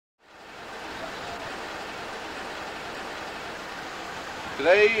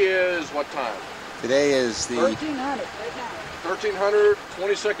Today is what time? Today is the 1300 right now. 1300,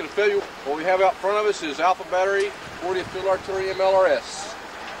 22nd of February. What we have out front of us is Alpha Battery, 40th Field Artillery MLRS,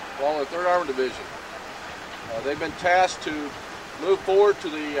 along with the 3rd Armored Division. They've been tasked to move forward to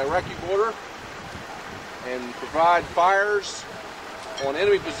the Iraqi border and provide fires on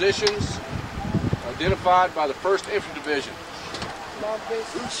enemy positions identified by the 1st Infantry Division.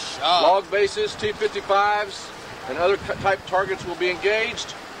 Log bases, T-55s, and other type targets will be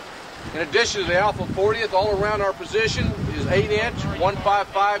engaged. In addition to the Alpha 40th, all around our position is 8-inch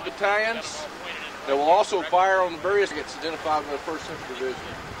 155 battalions that will also fire on various targets identified by the 1st Infantry Division.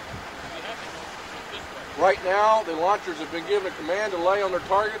 Right now, the launchers have been given a command to lay on their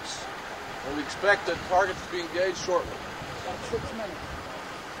targets, and we expect the targets to be engaged shortly. About 6 minutes.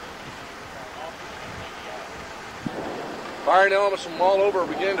 Firing elements from all over are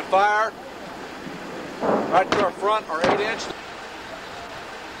beginning to fire. Right to our front, our 8-inch.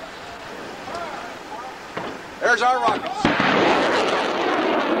 There's our rockets.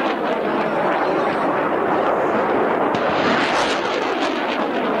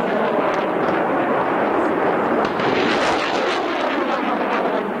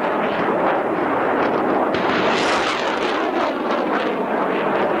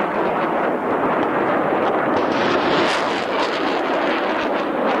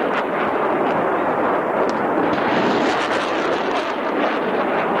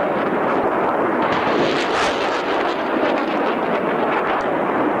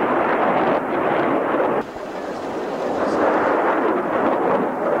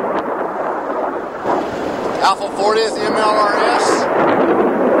 Alpha 40th MLRS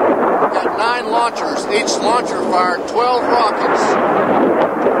got 9 launchers. Each launcher fired 12 rockets.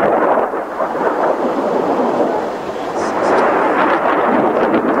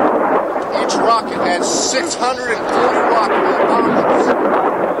 Each rocket had 640 rocket bombs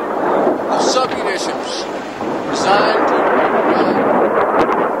of submunitions designed to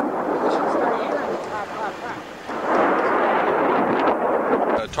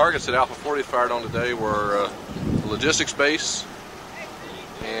targets that Alpha 40 fired on today were the logistics base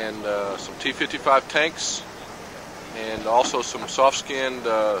and some T-55 tanks, and also some soft-skinned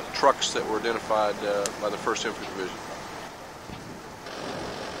trucks that were identified by the 1st Infantry Division.